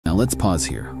Now let's pause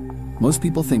here. Most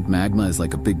people think magma is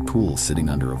like a big pool sitting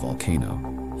under a volcano.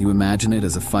 You imagine it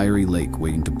as a fiery lake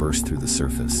waiting to burst through the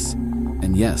surface.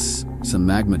 And yes, some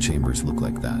magma chambers look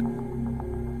like that.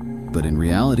 But in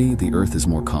reality, the Earth is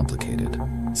more complicated.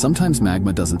 Sometimes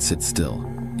magma doesn't sit still.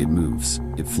 It moves.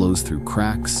 It flows through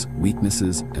cracks,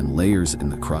 weaknesses, and layers in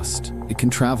the crust. It can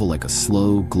travel like a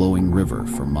slow, glowing river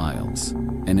for miles.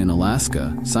 And in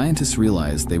Alaska, scientists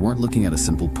realized they weren't looking at a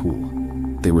simple pool.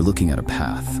 They were looking at a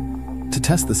path. To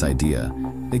test this idea,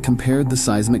 they compared the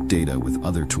seismic data with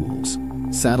other tools.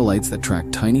 Satellites that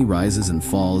tracked tiny rises and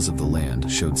falls of the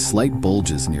land showed slight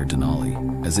bulges near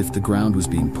Denali, as if the ground was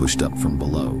being pushed up from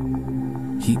below.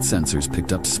 Heat sensors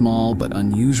picked up small but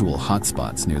unusual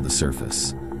hotspots near the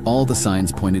surface. All the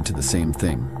signs pointed to the same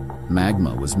thing.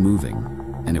 Magma was moving,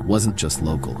 and it wasn't just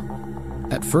local.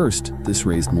 At first, this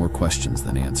raised more questions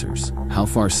than answers. How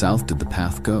far south did the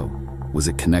path go? Was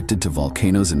it connected to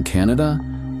volcanoes in Canada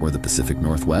or the Pacific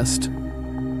Northwest?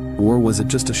 Or was it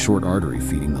just a short artery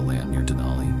feeding the land near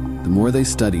Denali? The more they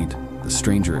studied, the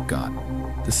stranger it got.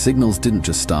 The signals didn't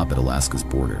just stop at Alaska's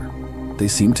border. They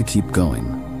seemed to keep going.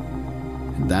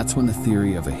 And that's when the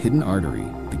theory of a hidden artery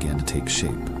began to take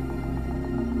shape.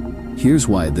 Here's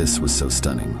why this was so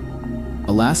stunning.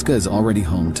 Alaska is already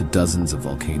home to dozens of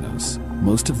volcanoes.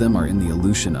 Most of them are in the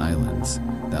Aleutian Islands,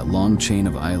 that long chain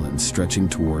of islands stretching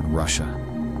toward Russia.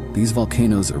 These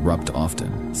volcanoes erupt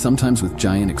often, sometimes with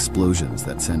giant explosions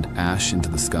that send ash into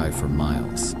the sky for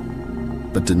miles.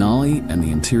 But Denali and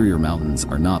the interior mountains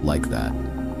are not like that.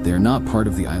 They are not part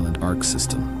of the island arc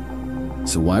system.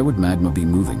 So why would magma be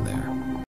moving there?